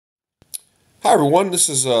Hi, everyone. This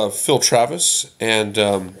is Phil Travis, and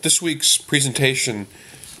this week's presentation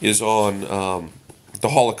is on the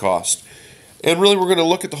Holocaust. And really, we're going to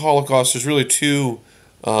look at the Holocaust. There's really two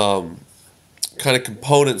kind of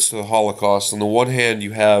components to the Holocaust. On the one hand,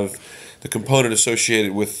 you have the component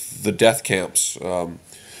associated with the death camps, and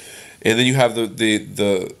then you have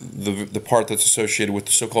the part that's associated with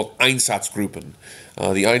the so-called Einsatzgruppen.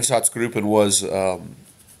 The Einsatzgruppen was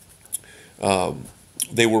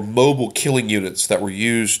they were mobile killing units that were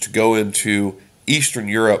used to go into Eastern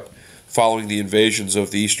Europe following the invasions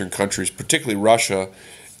of the Eastern countries, particularly Russia,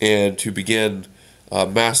 and to begin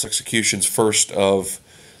mass executions first of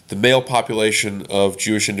the male population of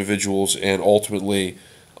Jewish individuals and ultimately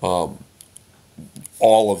all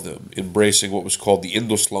of them, embracing what was called the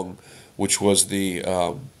Indoslung, which was the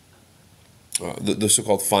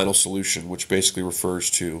so-called final solution, which basically refers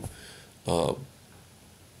to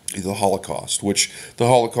the Holocaust, which the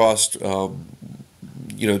Holocaust,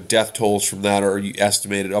 death tolls from that are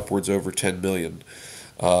estimated upwards over 10 million.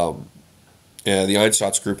 And the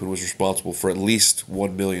Einsatzgruppen was responsible for at least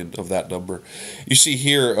 1 million of that number. You see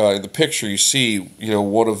here in the picture, you see,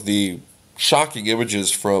 one of the shocking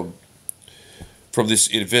images from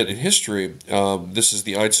this event in history. This is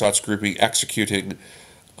the Einsatzgruppen executing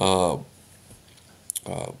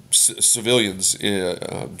civilians,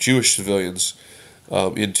 Jewish civilians,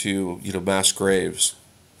 into mass graves.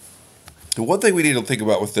 And one thing we need to think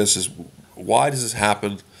about with this is, why does this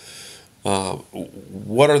happen?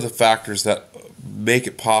 What are the factors that make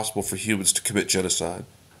it possible for humans to commit genocide?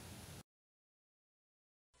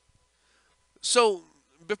 So,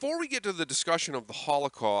 before we get to the discussion of the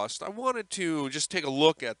Holocaust, I wanted to just take a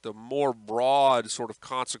look at the more broad sort of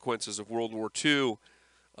consequences of World War II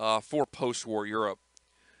for post-war Europe.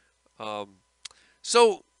 Um,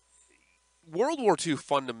 so, World War II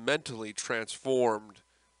fundamentally transformed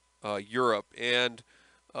Europe, and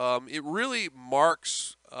it really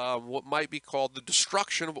marks what might be called the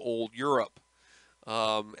destruction of old Europe.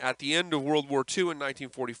 At the end of World War II in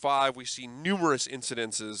 1945, we see numerous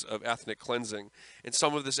incidences of ethnic cleansing, and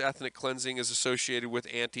some of this ethnic cleansing is associated with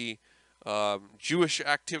anti-Jewish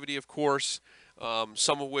activity, of course,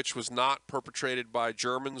 some of which was not perpetrated by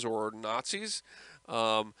Germans or Nazis.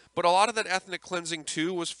 But a lot of that ethnic cleansing,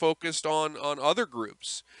 too, was focused on other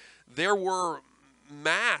groups. There were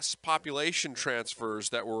mass population transfers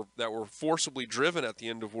that were forcibly driven at the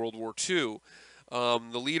end of World War II.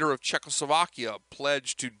 The leader of Czechoslovakia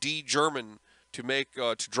pledged to de-German,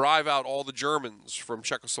 to drive out all the Germans from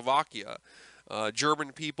Czechoslovakia.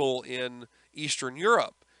 German people in Eastern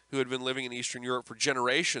Europe, who had been living in Eastern Europe for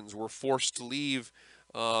generations, were forced to leave,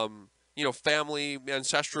 family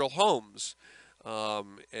ancestral homes.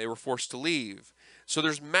 They were forced to leave. So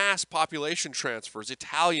there's mass population transfers.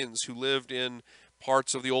 Italians who lived in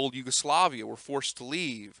parts of the old Yugoslavia were forced to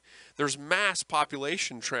leave. There's mass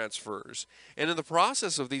population transfers. And in the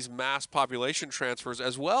process of these mass population transfers,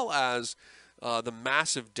 as well as the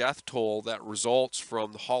massive death toll that results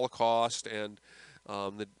from the Holocaust and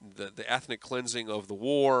the ethnic cleansing of the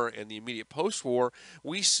war and the immediate post-war,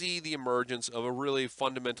 we see the emergence of a really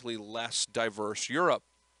fundamentally less diverse Europe.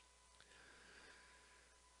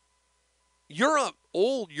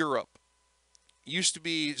 Old Europe, used to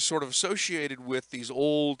be sort of associated with these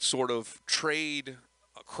old sort of trade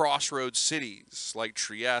crossroads cities like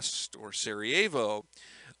Trieste or Sarajevo.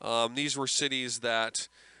 These were cities that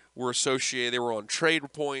were associated, they were on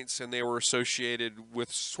trade points, and they were associated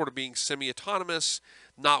with sort of being semi-autonomous,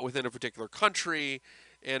 not within a particular country,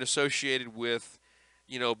 and associated with,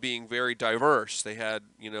 being very diverse. They had,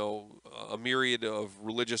 a myriad of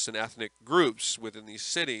religious and ethnic groups within these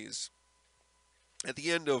cities. At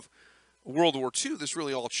the end of World War II, this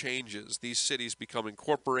really all changes. These cities become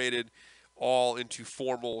incorporated all into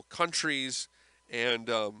formal countries, and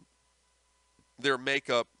their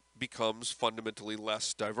makeup becomes fundamentally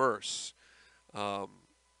less diverse. Um,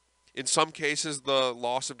 in some cases, the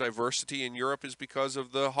loss of diversity in Europe is because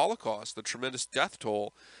of the Holocaust, the tremendous death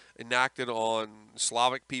toll enacted on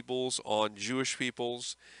Slavic peoples, on Jewish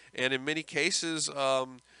peoples, and in many cases,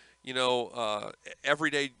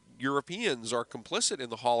 everyday Europeans are complicit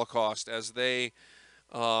in the Holocaust as they,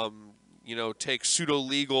 take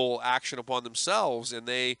pseudo-legal action upon themselves, and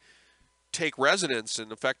they take residence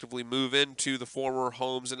and effectively move into the former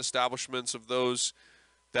homes and establishments of those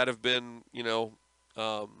that have been,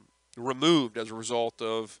 removed as a result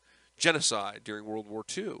of genocide during World War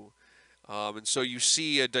II. And so you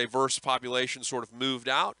see a diverse population sort of moved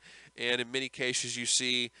out, and in many cases you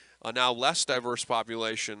see a now less diverse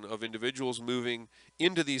population of individuals moving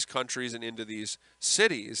into these countries and into these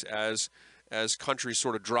cities as as countries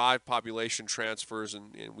sort of drive population transfers,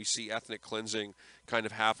 and we see ethnic cleansing kind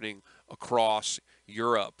of happening across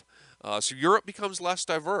Europe. So Europe becomes less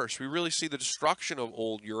diverse. We really see the destruction of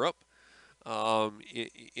old Europe in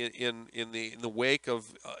the wake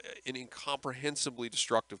of an incomprehensibly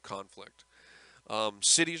destructive conflict.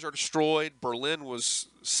 Cities are destroyed. Berlin was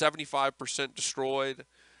 75% destroyed.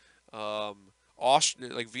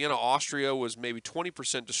 Like Vienna, Austria was maybe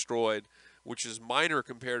 20% destroyed, which is minor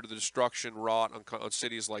compared to the destruction wrought on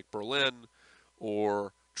cities like Berlin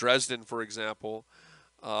or Dresden, for example.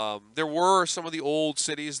 There were some of the old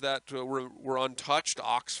cities that were untouched,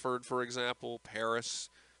 Oxford, for example, Paris,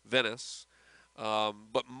 Venice.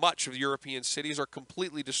 But much of European cities are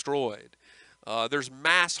completely destroyed. There's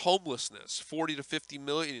mass homelessness. 40 to 50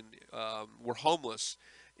 million were homeless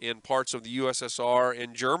in parts of the USSR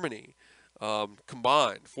and Germany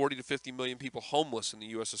combined. 40 to 50 million people homeless in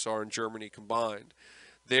the USSR and Germany combined.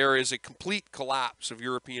 There is a complete collapse of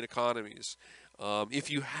European economies. If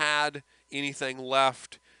you had anything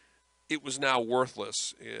left, it was now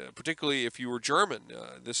worthless. Particularly if you were German,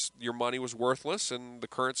 your money was worthless and the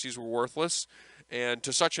currencies were worthless, and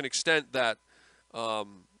to such an extent that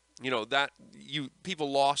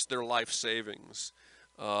people lost their life savings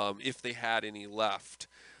if they had any left.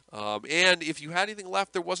 And if you had anything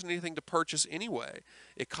left, there wasn't anything to purchase anyway.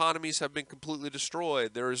 Economies have been completely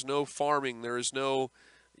destroyed. There is no farming. There is no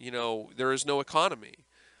economy.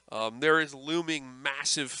 There is looming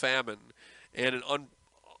massive famine and an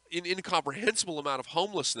incomprehensible amount of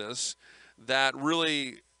homelessness that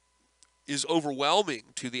really is overwhelming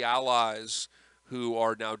to the allies who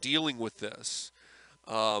are now dealing with this.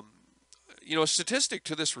 A statistic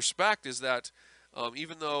to this respect is that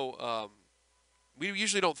even though we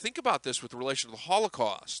usually don't think about this with relation to the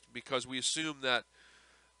Holocaust, because we assume that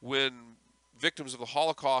when victims of the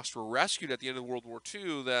Holocaust were rescued at the end of World War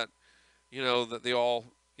II, that they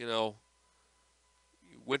all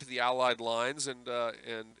went to the Allied lines and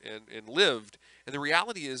lived. And the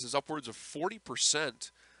reality is upwards of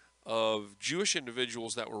 40% of Jewish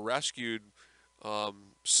individuals that were rescued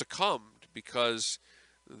succumbed because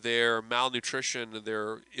their malnutrition,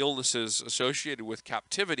 their illnesses associated with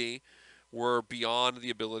captivity were beyond the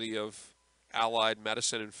ability of Allied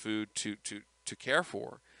medicine and food to care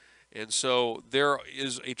for. And so there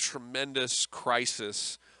is a tremendous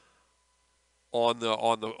crisis on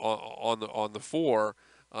the fore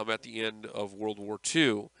at the end of World War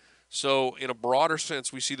II. So in a broader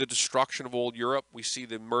sense, we see the destruction of old Europe. We see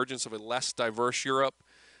the emergence of a less diverse Europe.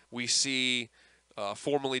 We see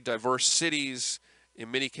formerly diverse cities, in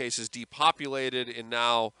many cases depopulated, and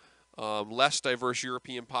now less diverse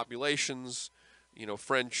European populations,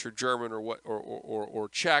 French or German or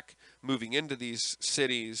Czech, moving into these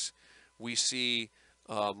cities. We see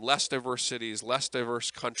less diverse cities, less diverse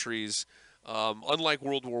countries. Unlike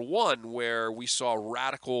World War I, where we saw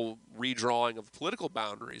radical redrawing of political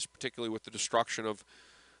boundaries, particularly with the destruction of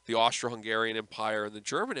the Austro-Hungarian Empire and the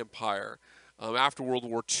German Empire, after World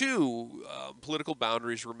War II, political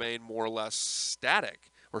boundaries remained more or less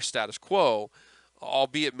static or status quo,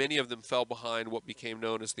 albeit many of them fell behind what became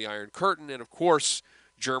known as the Iron Curtain. And of course,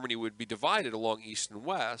 Germany would be divided along East and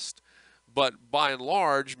West. But by and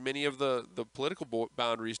large, many of the political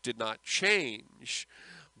boundaries did not change.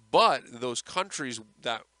 But those countries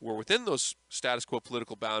that were within those status quo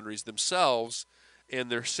political boundaries themselves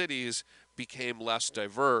and their cities became less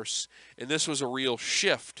diverse. And this was a real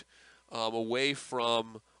shift away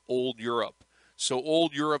from old Europe. So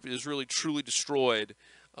old Europe is really truly destroyed.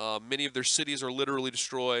 Many of their cities are literally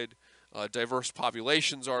destroyed. Diverse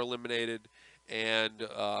populations are eliminated. And,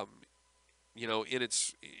 in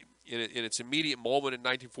its immediate moment in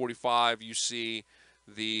 1945, you see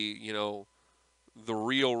the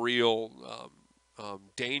real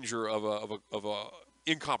danger of a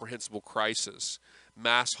incomprehensible crisis,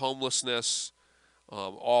 mass homelessness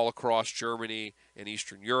all across Germany and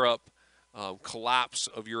Eastern Europe, collapse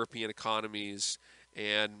of European economies,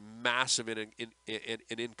 and massive and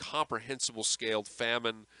incomprehensible scaled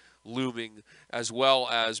famine looming, as well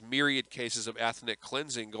as myriad cases of ethnic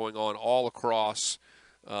cleansing going on all across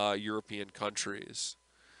European countries.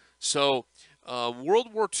 So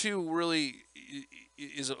World War II really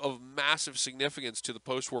is of massive significance to the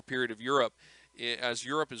post-war period of Europe, as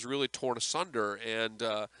Europe is really torn asunder. And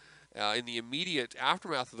in the immediate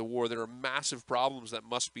aftermath of the war, there are massive problems that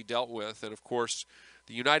must be dealt with. And of course,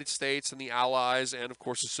 the United States and the Allies, and of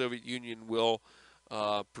course the Soviet Union, will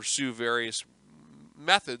pursue various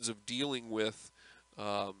methods of dealing with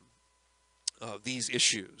these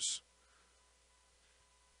issues.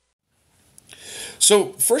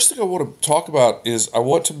 So, first thing I want to talk about is I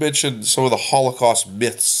want to mention some of the Holocaust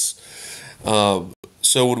myths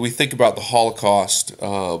So when we think about the Holocaust,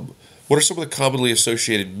 what are some of the commonly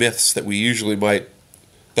associated myths that we usually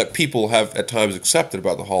that people have at times accepted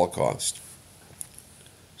about the Holocaust?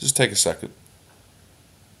 Just take a second.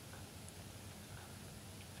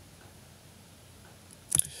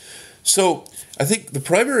 So I think the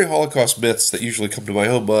primary Holocaust myths that usually come to my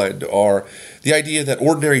own mind are the idea that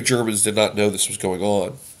ordinary Germans did not know this was going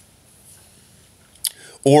on,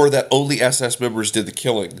 or that only SS members did the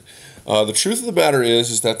killing. The truth of the matter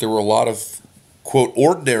is that there were a lot of, quote,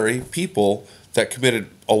 ordinary people that committed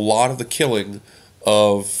a lot of the killing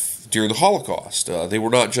during the Holocaust. They were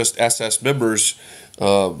not just SS members,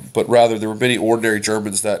 but rather there were many ordinary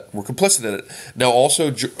Germans that were complicit in it. Now,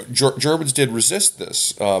 also, Germans did resist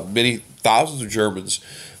this. Many thousands of Germans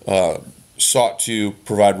sought to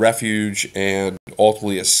provide refuge and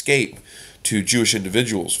ultimately escape to Jewish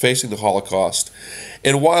individuals facing the Holocaust.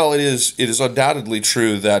 And while it is undoubtedly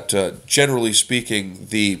true that, generally speaking,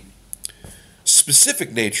 the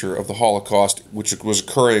specific nature of the Holocaust, which was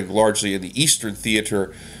occurring largely in the Eastern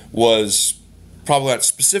theater, was probably not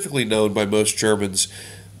specifically known by most Germans,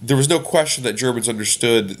 there was no question that Germans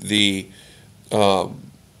understood the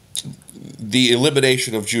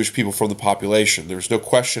elimination of Jewish people from the population. There was no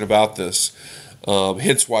question about this,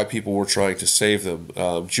 hence why people were trying to save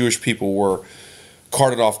them. Jewish people were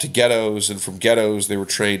carted off to ghettos, and from ghettos they were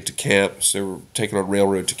trained to camps. They were taken on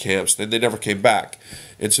railroad to camps. Then they never came back.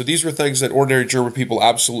 And so these were things that ordinary German people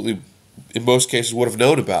absolutely, in most cases, would have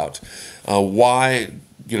known about. Why,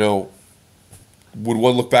 would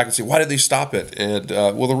one look back and say, why did they stop it? And,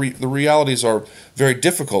 well, the realities are very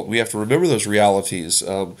difficult. We have to remember those realities.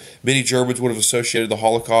 Many Germans would have associated the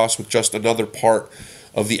Holocaust with just another part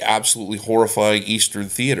of the absolutely horrifying Eastern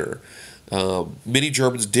theater. Many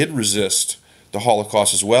Germans did resist the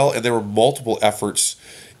Holocaust as well, and there were multiple efforts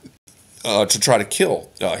to try to kill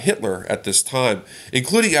Hitler at this time,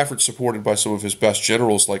 including efforts supported by some of his best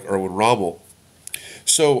generals like Erwin Rommel.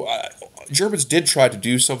 So Germans did try to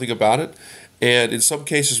do something about it, and in some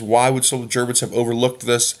cases, why would some Germans have overlooked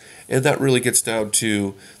this? And that really gets down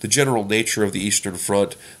to the general nature of the Eastern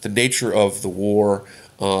Front, the nature of the war,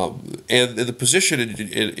 and the position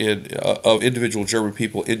of individual German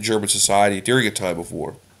people in German society during a time of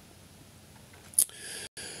war.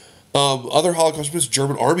 Other Holocaust myths, the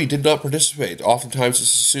German army did not participate. Oftentimes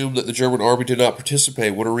it's assumed that the German army did not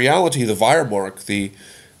participate, when in reality the Wehrmacht, the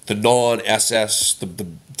non-SS,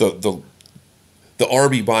 the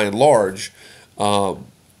army by and large,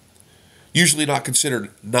 usually not considered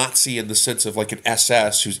Nazi in the sense of like an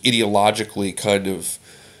SS who's ideologically kind of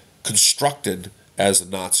constructed as a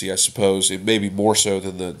Nazi, I suppose. It may be more so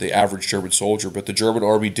than the average German soldier, but the German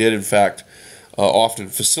army did in fact often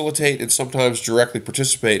facilitate and sometimes directly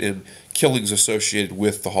participate in killings associated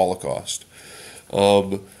with the Holocaust.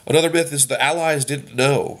 Another myth is the Allies didn't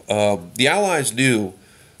know. The Allies knew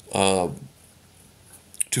to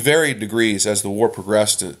varying degrees as the war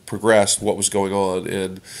progressed what was going on,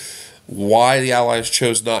 and why the Allies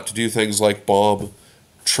chose not to do things like bomb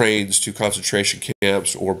trains to concentration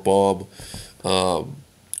camps or bomb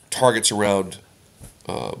targets around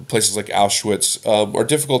places like Auschwitz are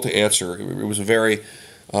difficult to answer. It was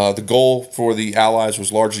the goal for the Allies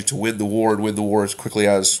was largely to win the war and win the war as quickly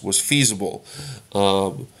as was feasible.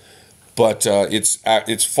 But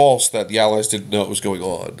it's false that the Allies didn't know what was going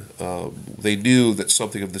on. They knew that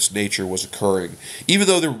something of this nature was occurring, even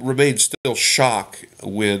though there remains still shock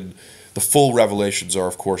when the full revelations are,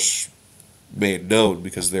 of course, made known,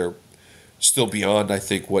 because they're still beyond, I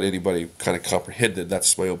think, what anybody kind of comprehended.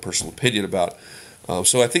 That's my own personal opinion about.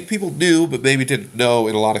 So I think people knew, but maybe didn't know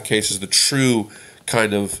in a lot of cases the true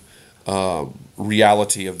kind of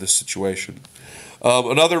reality of this situation.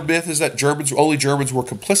 Another myth is that only Germans were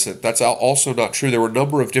complicit. That's also not true. There were a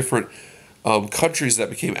number of different countries that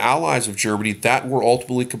became allies of Germany that were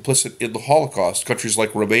ultimately complicit in the Holocaust. Countries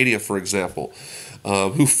like Romania, for example,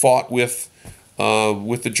 who fought with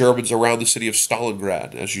the Germans around the city of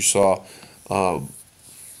Stalingrad, as you saw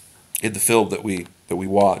in the film that we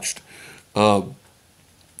watched.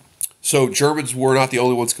 So Germans were not the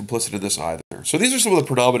only ones complicit in this either. So these are some of the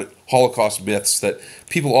predominant Holocaust myths that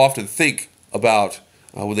people often think about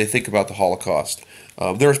when they think about the Holocaust.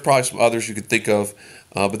 There's probably some others you could think of,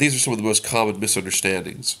 but these are some of the most common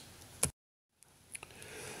misunderstandings.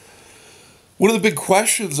 One of the big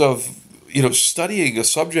questions of studying a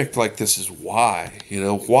subject like this is why.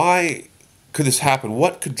 Why could this happen?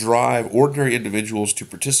 What could drive ordinary individuals to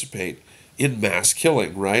participate in mass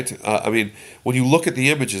killing, right? I mean, when you look at the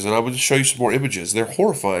images, and I'm going to show you some more images, they're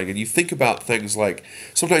horrifying, and you think about things like,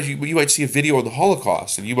 sometimes you might see a video on the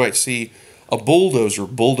Holocaust, and you might see a bulldozer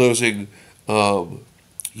bulldozing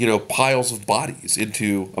piles of bodies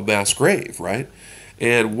into a mass grave, right?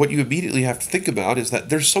 And what you immediately have to think about is that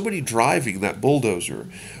there's somebody driving that bulldozer.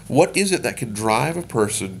 What is it that can drive a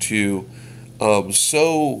person to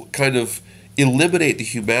so kind of eliminate the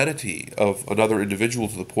humanity of another individual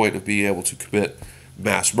to the point of being able to commit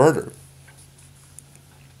mass murder?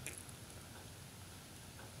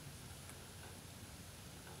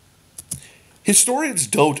 Historians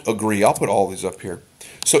don't agree. I'll put all these up here.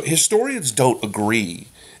 So historians don't agree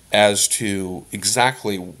as to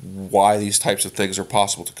exactly why these types of things are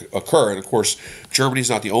possible to occur. And of course, Germany's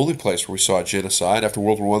not the only place where we saw a genocide. After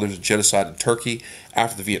World War I, there was a genocide in Turkey.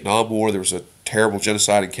 After the Vietnam War, there was a terrible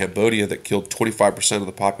genocide in Cambodia that killed 25% of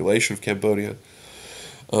the population of Cambodia.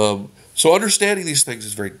 So understanding these things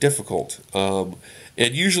is very difficult. And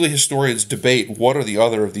usually historians debate one or the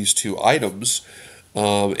other of these two items.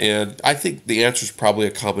 And I think the answer is probably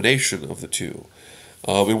a combination of the two.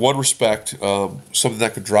 In one respect, something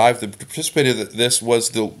that could drive them to participate in this was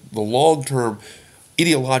the long-term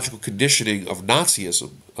ideological conditioning of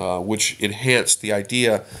Nazism, which enhanced the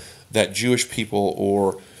idea that Jewish people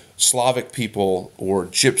or Slavic people or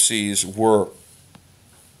gypsies were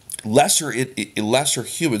lesser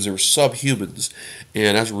humans. They were subhumans,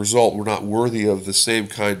 and as a result, were not worthy of the same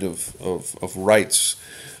kind of rights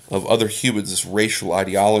of other humans, this racial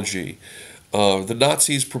ideology. The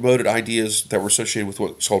Nazis promoted ideas that were associated with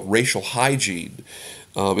what's called racial hygiene.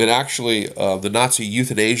 And actually, the Nazi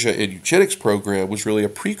euthanasia and eugenics program was really a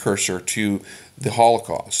precursor to the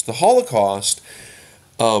Holocaust. The Holocaust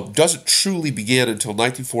doesn't truly begin until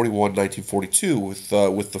 1941, 1942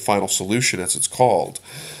 with the final solution, as it's called.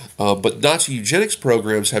 But Nazi eugenics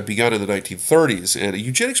programs had begun in the 1930s, and a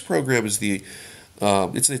eugenics program is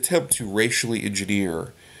it's an attempt to racially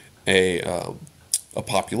engineer a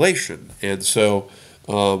population. And so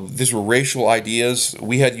these were racial ideas.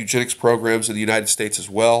 We had eugenics programs in the United States as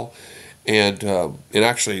well. And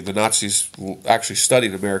actually, the Nazis actually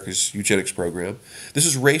studied America's eugenics program. This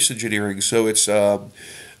is race engineering, so it's an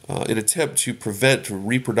attempt to prevent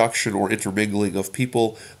reproduction or intermingling of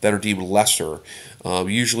people that are deemed lesser.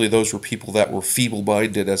 Usually those were people that were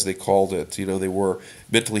feeble-minded, as they called it. They were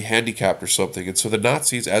mentally handicapped or something. And so the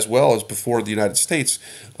Nazis, as well as before in the United States,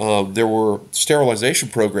 there were sterilization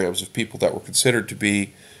programs of people that were considered to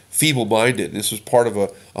be feeble-minded. This was part of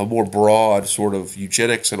a more broad sort of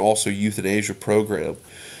eugenics and also euthanasia program.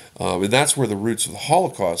 And that's where the roots of the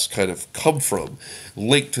Holocaust kind of come from,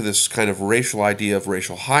 linked to this kind of racial idea of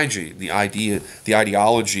racial hygiene, the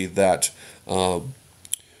ideology that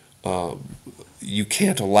you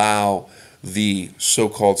can't allow the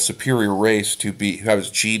so-called superior race to have its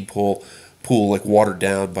gene pool like watered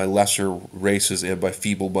down by lesser races and by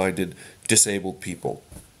feeble-minded, disabled people.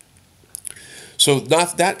 So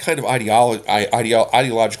not that kind of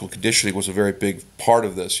ideological conditioning was a very big part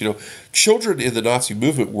of this. Children in the Nazi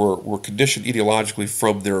movement were conditioned ideologically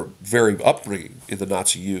from their very upbringing in the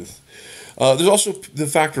Nazi youth. There's also the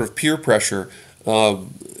factor of peer pressure.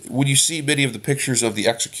 When you see many of the pictures of the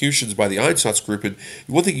executions by the Einsatzgruppen, and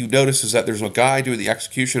one thing you notice is that there's a guy doing the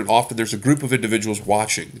execution, and often there's a group of individuals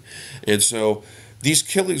watching. And so these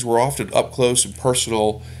killings were often up close and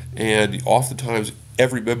personal, and oftentimes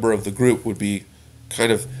every member of the group would be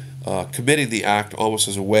kind of committing the act almost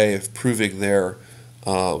as a way of proving their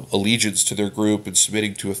allegiance to their group and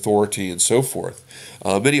submitting to authority and so forth.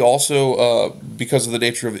 Many also because of the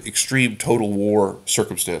nature of extreme total war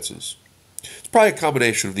circumstances. It's probably a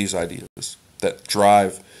combination of these ideas that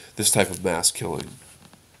drive this type of mass killing.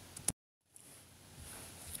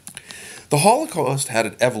 The Holocaust had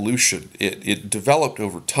an evolution. It developed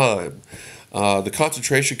over time. The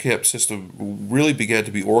concentration camp system really began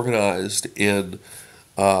to be organized in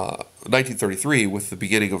 1933 with the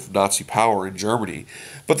beginning of Nazi power in Germany.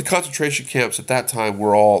 But the concentration camps at that time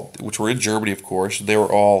which were in Germany, of course, they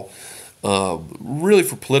were all really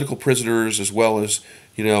for political prisoners, as well as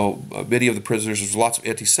many of the prisoners. There was lots of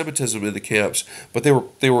anti-Semitism in the camps, but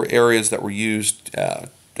they were areas that were used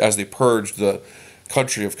as they purged the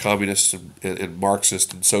country of communists and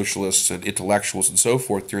Marxists and socialists and intellectuals and so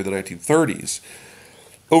forth during the 1930s.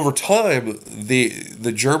 Over time,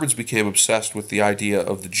 the Germans became obsessed with the idea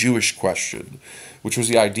of the Jewish question, which was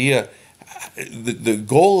the idea. The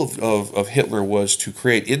goal of Hitler was to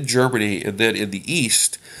create in Germany and then in the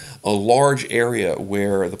East a large area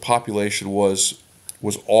where the population was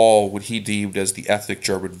all what he deemed as the ethnic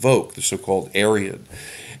German Volk, the so-called Aryan.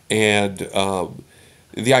 And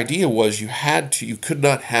the idea was you could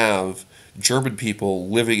not have German people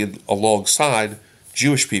living alongside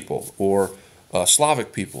Jewish people or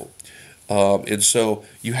Slavic people. And so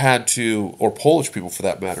you had to, or Polish people for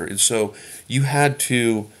that matter. And so you had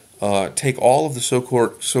to take all of the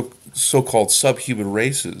so-called subhuman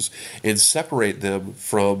races and separate them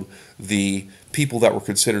from the people that were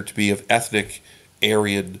considered to be of ethnic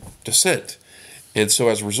Aryan descent. And so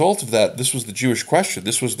as a result of that, this was the Jewish question.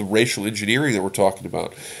 This was the racial engineering that we're talking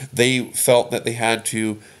about. They felt that they had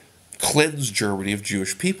to cleanse Germany of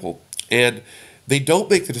Jewish people. And they don't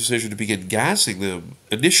make the decision to begin gassing them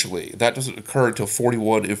initially. That doesn't occur until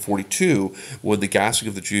 41 and 42 when the gassing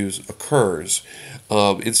of the Jews occurs.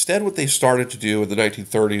 Instead, what they started to do in the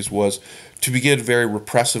 1930s was to begin very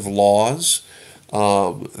repressive laws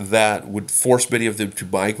that would force many of them to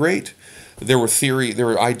migrate. There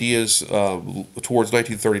were ideas towards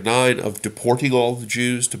 1939 of deporting all of the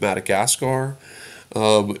Jews to Madagascar,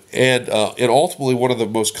 and ultimately one of the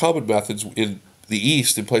most common methods in the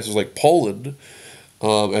East, in places like Poland,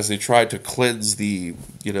 as they tried to cleanse the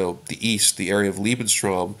East, the area of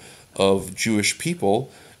Lebensraum, of Jewish people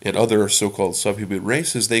and other so-called subhuman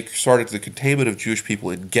races. They started the containment of Jewish people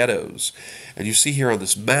in ghettos, and you see here on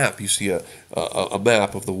this map, you see a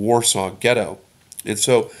map of the Warsaw Ghetto, and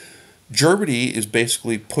so Germany is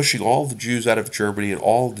basically pushing all of the Jews out of Germany and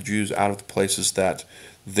all of the Jews out of the places that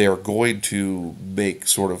they're going to make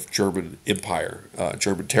sort of German empire,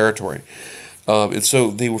 German territory. And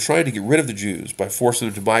so they were trying to get rid of the Jews by forcing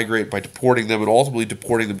them to migrate, by deporting them, and ultimately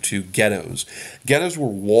deporting them to ghettos. Ghettos were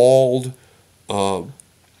walled.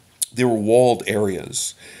 They were walled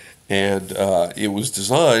areas, and it was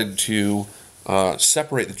designed to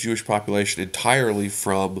separate the Jewish population entirely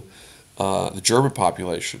from the German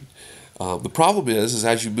population. The problem is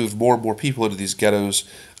as you moved more and more people into these ghettos,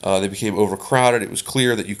 they became overcrowded. It was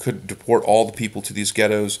clear that you couldn't deport all the people to these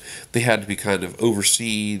ghettos. They had to be kind of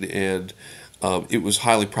overseen, and it was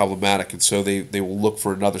highly problematic. And so they will look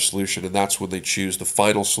for another solution, and that's when they choose the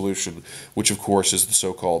final solution, which of course is the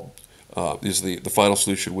so-called the final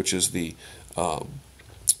solution, which is the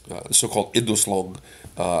so-called Indoslong,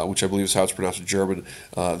 which I believe is how it's pronounced in German,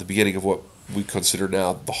 the beginning of what we consider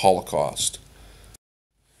now the Holocaust.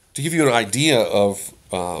 To give you an idea of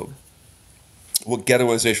what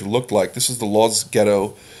ghettoization looked like, this is the Lodz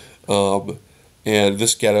ghetto, and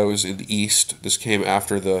this ghetto is in the east. This came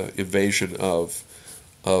after the invasion of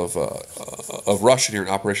Russia here in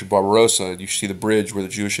Operation Barbarossa, and you see the bridge where the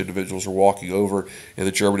Jewish individuals are walking over and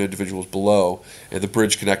the German individuals below, and the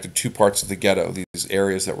bridge connected two parts of the ghetto, these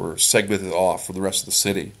areas that were segmented off from the rest of the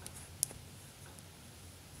city.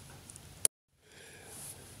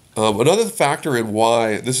 Another factor in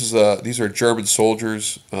why these are German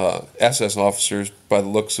soldiers, SS officers, by the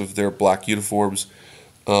looks of their black uniforms,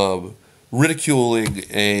 ridiculing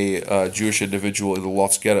a Jewish individual in the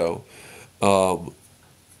Lodz ghetto.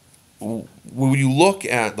 When you look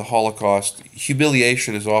at the Holocaust,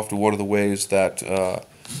 humiliation is often one of the ways that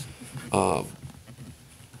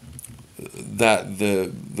that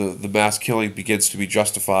the mass killing begins to be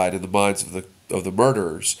justified in the minds of the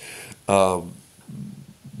murderers.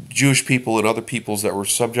 Jewish people and other peoples that were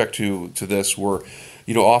subject to this were,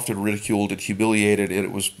 often ridiculed and humiliated, and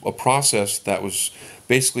it was a process that was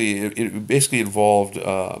it basically involved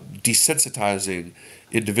desensitizing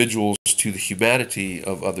individuals to the humanity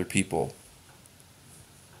of other people.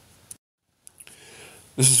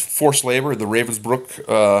 This is forced labor in the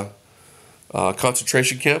Ravensbrück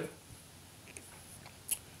concentration camp.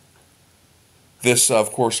 This,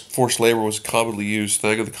 of course, forced labor was a commonly used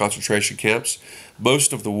thing in the concentration camps.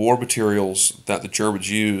 Most of the war materials that the Germans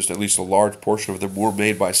used, at least a large portion of them, were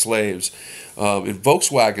made by slaves. In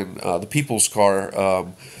Volkswagen, the people's car,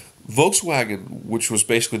 Volkswagen, which was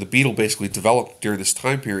basically the Beetle, basically developed during this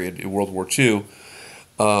time period in World War II.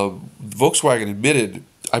 Volkswagen admitted,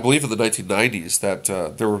 I believe in the 1990s, that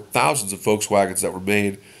there were thousands of Volkswagens that were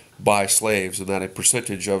made by slaves, and that a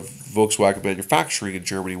percentage of Volkswagen manufacturing in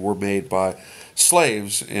Germany were made by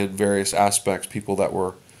slaves in various aspects, people that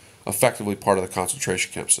were effectively part of the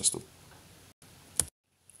concentration camp system.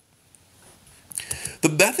 The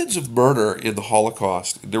methods of murder in the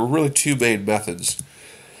Holocaust, there were really two main methods.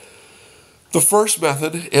 The first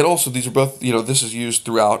method, and also these are both, this is used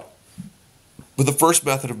throughout, but the first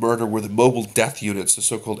method of murder were the mobile death units, the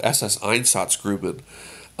so-called SS Einsatzgruppen.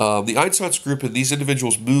 The Einsatzgruppen, these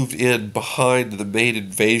individuals moved in behind the main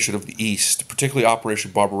invasion of the East, particularly Operation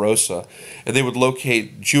Barbarossa, and they would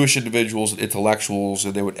locate Jewish individuals and intellectuals,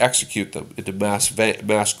 and they would execute them into mass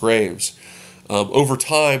graves. Over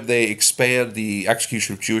time, they expand the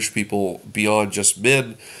execution of Jewish people beyond just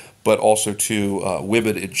men, but also to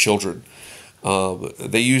women and children.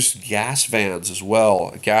 They used gas vans as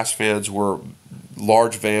well. Gas vans were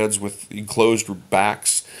large vans with enclosed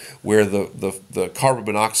backs, where the carbon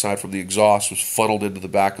monoxide from the exhaust was funneled into the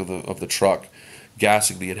back of the truck,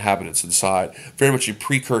 gassing the inhabitants inside. Very much a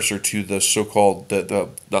precursor to the so-called,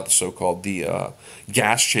 not the so-called, the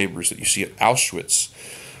gas chambers that you see at Auschwitz.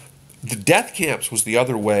 The death camps was the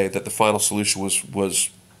other way that the final solution was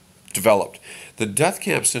developed. The death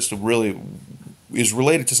camp system really is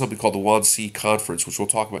related to something called the Wannsee Conference, which we'll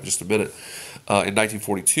talk about in just a minute, in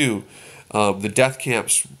 1942. The death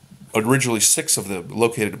camps, originally 6 of them,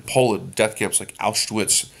 located in Poland, death camps like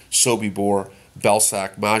Auschwitz, Sobibor,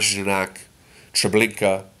 Belzec, Majdanek,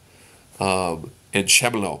 Treblinka, and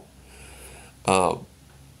Chemlo.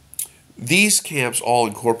 These camps all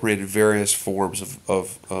incorporated various forms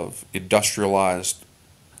of industrialized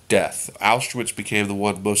death. Auschwitz became the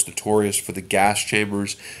one most notorious for the gas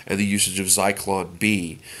chambers and the usage of Zyklon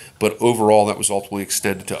B, but overall that was ultimately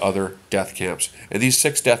extended to other death camps. And these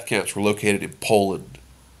 6 death camps were located in Poland.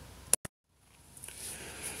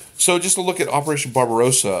 So just to look at Operation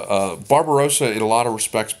Barbarossa, Barbarossa in a lot of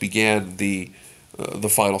respects began the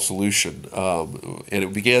final solution, and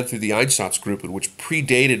it began through the Einsatzgruppen, which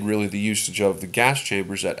predated really the usage of the gas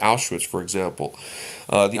chambers at Auschwitz, for example.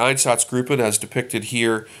 The Einsatzgruppen, as depicted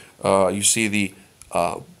here, you see the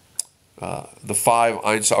 4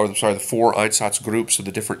 Einsatzgroups and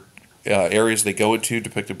the different areas they go into,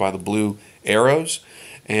 depicted by the blue arrows.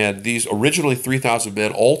 And these originally 3,000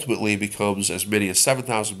 men ultimately becomes as many as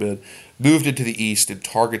 7,000 men, moved into the east and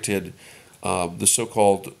targeted the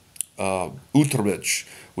so-called Untermensch,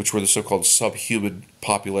 which were the so-called subhuman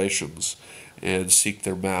populations, and seek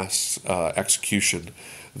their mass execution.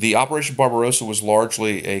 The Operation Barbarossa was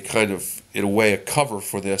largely a kind of, in a way, a cover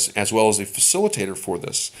for this, as well as a facilitator for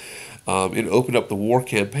this. It opened up the war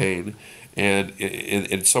campaign, and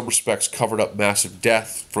in some respects covered up massive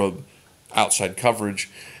death from outside coverage,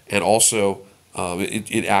 and also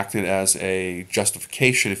it acted as a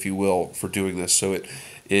justification, if you will, for doing this. So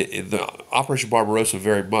the Operation Barbarossa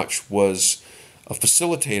very much was a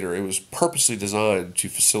facilitator. It was purposely designed to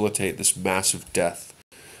facilitate this massive death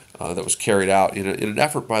that was carried out in an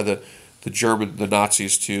effort by the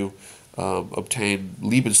Nazis to obtain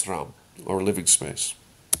Lebensraum, or living space.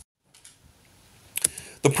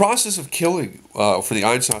 The process of killing for the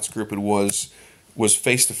Einsatzgruppen was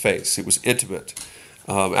face-to-face. It was intimate.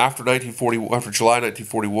 After July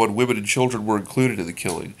 1941, women and children were included in the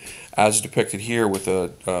killing, as depicted here with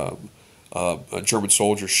a German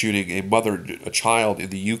soldier shooting a child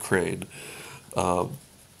in the Ukraine. So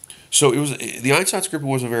the Einsatzgruppen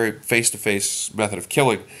was a very face-to-face method of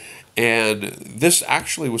killing, and this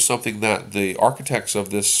actually was something that the architects of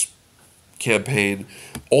this campaign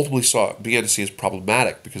ultimately began to see as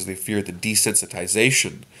problematic, because they feared the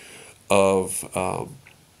desensitization of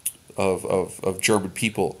German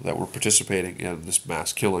people that were participating in this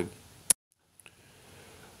mass killing.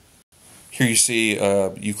 Here you see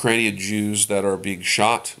Ukrainian Jews that are being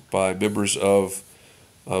shot by members of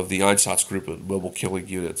the Einsatzgruppen, mobile killing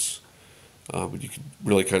units. You can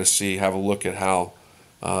really kind of have a look at how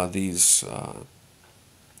these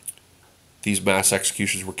mass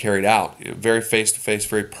executions were carried out. Very face-to-face,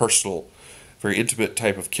 very personal, very intimate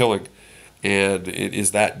type of killing. And it is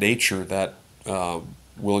that nature that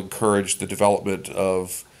will encourage the development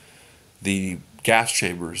of the gas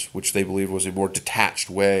chambers, which they believed was a more detached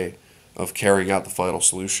way of carrying out the final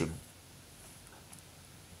solution.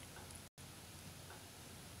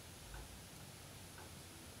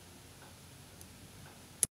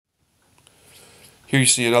 Here you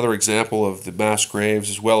see another example of the mass graves,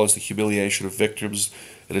 as well as the humiliation of victims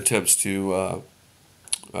and attempts to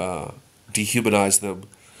dehumanize them.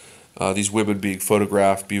 These women being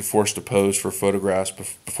photographed, being forced to pose for photographs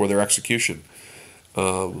before their execution.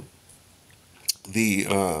 The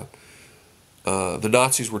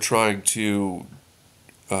Nazis were trying to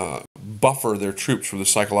buffer their troops from the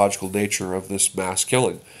psychological nature of this mass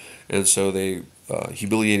killing, and so they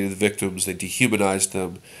humiliated the victims, they dehumanized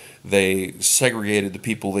them, they segregated the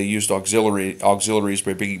people, they used auxiliaries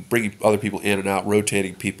by bringing other people in and out,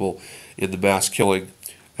 rotating people in the mass killing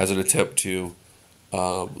as an attempt to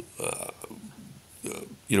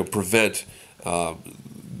prevent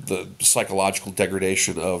the psychological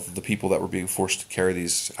degradation of the people that were being forced to carry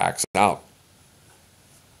these acts out.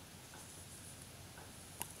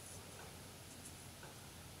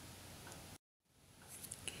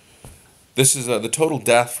 This is the total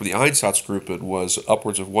death for the Einsatzgruppen was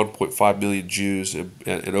upwards of 1.5 million Jews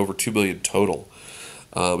and over 2 million total.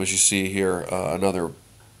 As you see here, another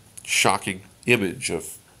shocking image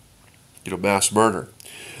of mass murder.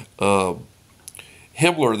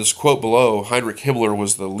 Himmler, this quote below, Heinrich Himmler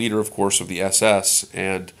was the leader, of course, of the SS,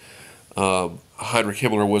 and Heinrich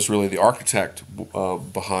Himmler was really the architect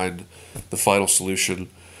behind the final solution.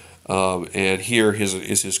 And here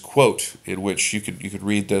is his quote, in which you could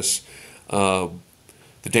read this. The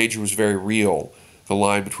danger was very real. The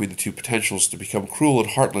line between the two potentials to become cruel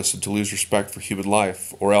and heartless and to lose respect for human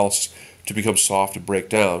life, or else to become soft and break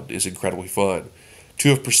down, is incredibly fine. To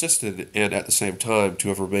have persisted and at the same time to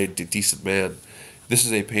have remained a decent man, this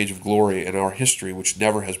is a page of glory in our history which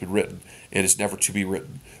never has been written and is never to be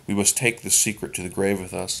written. We must take this secret to the grave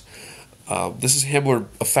with us. This is Himmler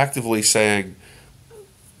effectively saying,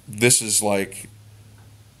 this is like,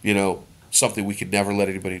 something we could never let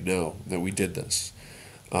anybody know, that we did this.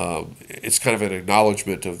 It's kind of an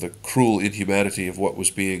acknowledgement of the cruel inhumanity of what was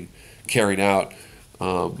being carried out,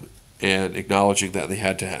 and acknowledging that they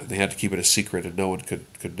had to keep it a secret and no one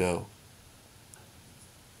could know.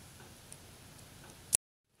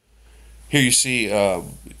 Here you see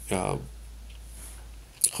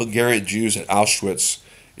Hungarian Jews at Auschwitz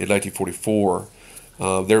in 1944.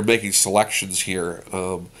 They're making selections here.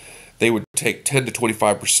 They would take 10 to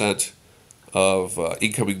 25% of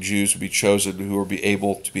incoming Jews would be chosen who would be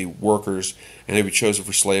able to be workers, and they'd be chosen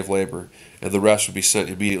for slave labor, and the rest would be sent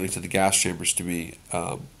immediately to the gas chambers to be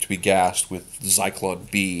gassed with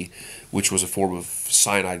Zyklon B, which was a form of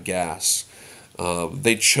cyanide gas.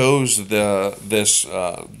 They chose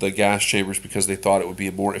the gas chambers because they thought it would be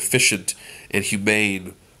a more efficient and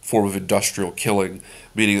humane form of industrial killing,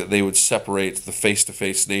 meaning that they would separate the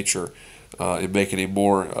face-to-face nature and make it a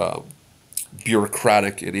more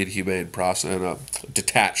bureaucratic and inhumane process, and a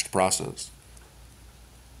detached process.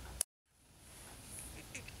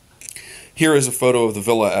 Here is a photo of the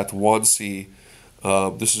villa at Wannsee.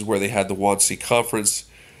 This is where they had the Wannsee conference,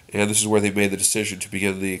 and this is where they made the decision to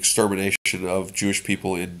begin the extermination of Jewish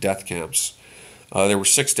people in death camps. There were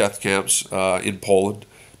 6 death camps in Poland: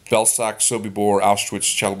 Belzec, Sobibor,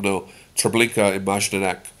 Auschwitz, Chelmno, Treblinka, and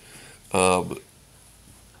Majdanek.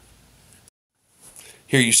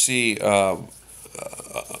 Here you see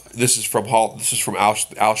this is from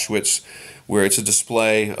Auschwitz, where it's a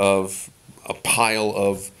display of a pile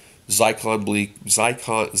of Zyklon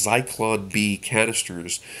B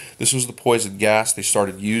canisters. This was the poison gas they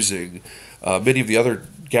started using. Many of the other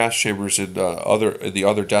gas chambers in the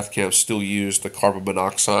other death camps still used the carbon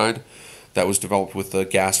monoxide that was developed with the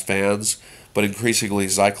gas fans, but increasingly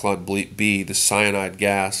Zyklon B, the cyanide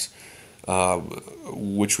gas,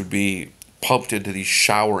 which would be pumped into these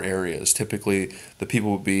shower areas. Typically, the people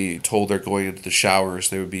would be told they're going into the showers.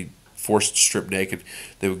 They would be forced to strip naked.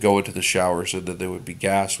 They would go into the showers, and then they would be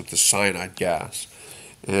gassed with the cyanide gas.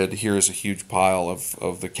 And here is a huge pile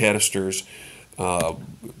of the canisters,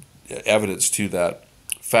 evidence to that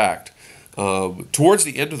fact. Towards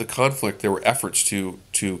the end of the conflict, there were efforts to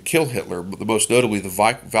kill Hitler, the most notably the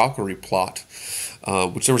Valkyrie plot,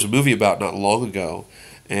 which there was a movie about not long ago.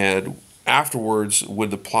 And afterwards,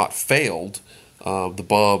 when the plot failed, the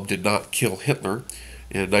bomb did not kill Hitler.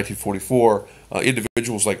 In 1944,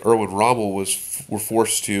 individuals like Erwin Rommel were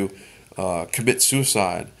forced to commit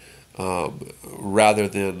suicide rather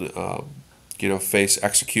than face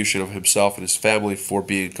execution of himself and his family for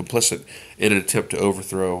being complicit in an attempt to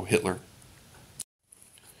overthrow Hitler.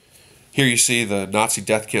 Here you see the Nazi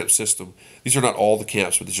death camp system. These are not all the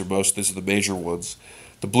camps, but these are the major ones.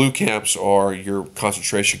 The blue camps are your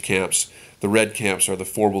concentration camps. The red camps are the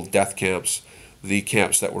formal death camps, the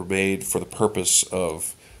camps that were made for the purpose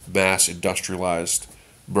of mass industrialized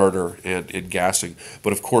murder and gassing.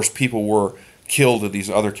 But of course, people were killed in these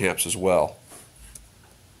other camps as well.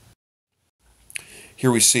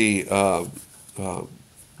 Here we see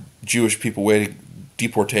Jewish people waiting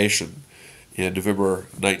deportation in November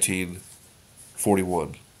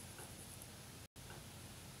 1941.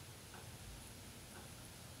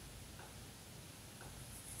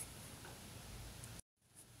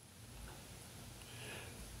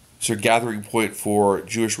 It's a gathering point for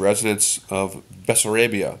Jewish residents of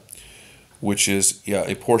Bessarabia, which is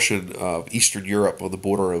a portion of Eastern Europe on the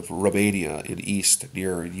border of Romania in east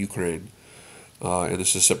near Ukraine. And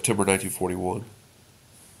this is September 1941.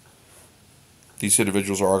 These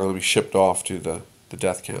individuals are going to be shipped off to the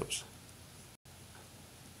death camps.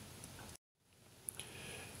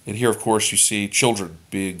 And here, of course, you see children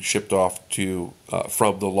being shipped off to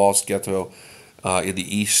from the Lost Ghetto in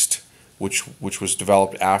the east, which was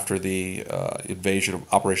developed after the invasion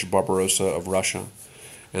of Operation Barbarossa of Russia,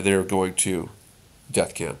 and they're going to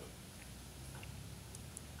death camp.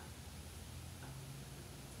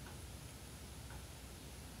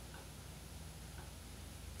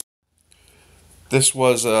 This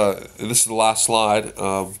is the last slide.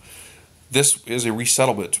 This is a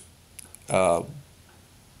resettlement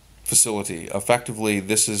facility. Effectively,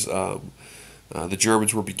 this is the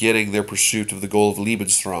Germans were beginning their pursuit of the goal of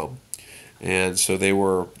Lebensraum. and so they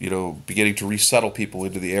were, beginning to resettle people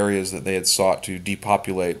into the areas that they had sought to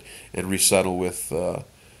depopulate and resettle with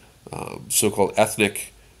so-called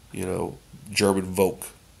ethnic, German folk.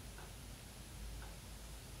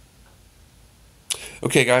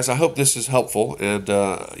 Okay, guys, I hope this is helpful, and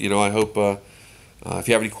I hope if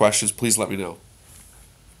you have any questions, please let me know.